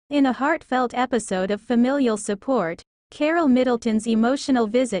In a heartfelt episode of familial support, Carole Middleton's emotional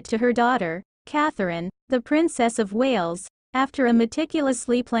visit to her daughter, Catherine, the Princess of Wales, after a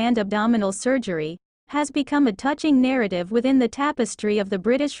meticulously planned abdominal surgery, has become a touching narrative within the tapestry of the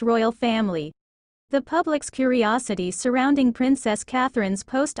British royal family. The public's curiosity surrounding Princess Catherine's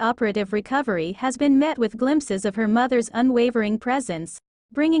post-operative recovery has been met with glimpses of her mother's unwavering presence,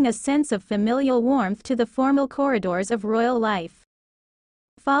 bringing a sense of familial warmth to the formal corridors of royal life.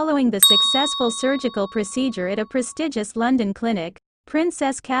 Following the successful surgical procedure at a prestigious London clinic,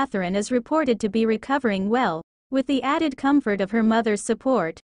 Princess Catherine is reported to be recovering well, with the added comfort of her mother's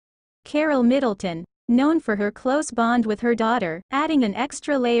support. Carole Middleton, known for her close bond with her daughter, adding an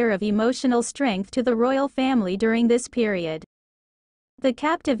extra layer of emotional strength to the royal family during this period. The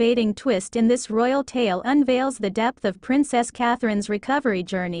captivating twist in this royal tale unveils the depth of Princess Catherine's recovery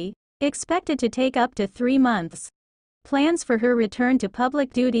journey, expected to take up to 3 months. Plans for her return to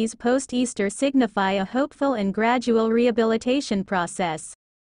public duties post-Easter signify a hopeful and gradual rehabilitation process.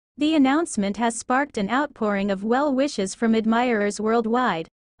 The announcement has sparked an outpouring of well wishes from admirers worldwide,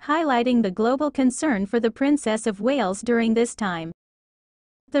 highlighting the global concern for the Princess of Wales during this time.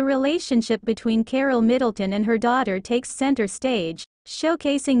 The relationship between Carole Middleton and her daughter takes center stage,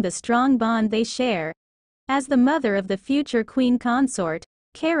 showcasing the strong bond they share. As the mother of the future Queen Consort,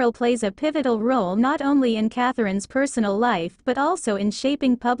 Carole plays a pivotal role not only in Catherine's personal life but also in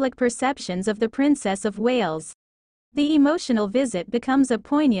shaping public perceptions of the Princess of Wales. The emotional visit becomes a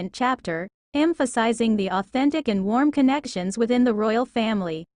poignant chapter, emphasizing the authentic and warm connections within the royal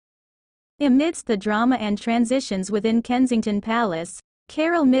family. Amidst the drama and transitions within Kensington Palace,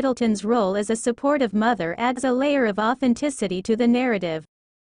 Carole Middleton's role as a supportive mother adds a layer of authenticity to the narrative.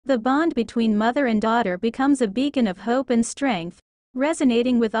 The bond between mother and daughter becomes a beacon of hope and strength,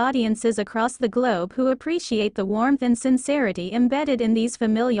 resonating with audiences across the globe who appreciate the warmth and sincerity embedded in these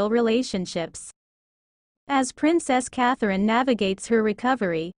familial relationships. As Princess Catherine navigates her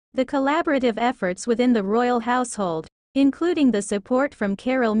recovery, the collaborative efforts within the royal household, including the support from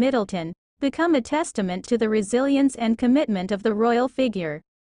Carole Middleton, become a testament to the resilience and commitment of the royal figure.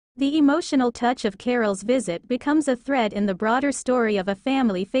 The emotional touch of Carole's visit becomes a thread in the broader story of a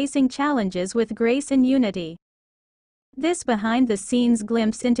family facing challenges with grace and unity. This behind-the-scenes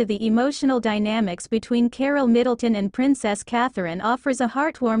glimpse into the emotional dynamics between Carole Middleton and Princess Catherine offers a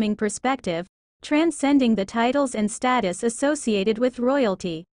heartwarming perspective, transcending the titles and status associated with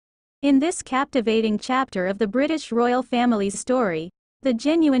royalty. In this captivating chapter of the British royal family's story, the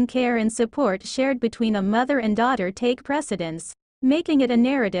genuine care and support shared between a mother and daughter take precedence, making it a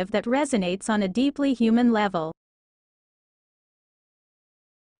narrative that resonates on a deeply human level.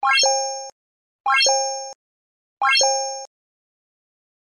 Bye.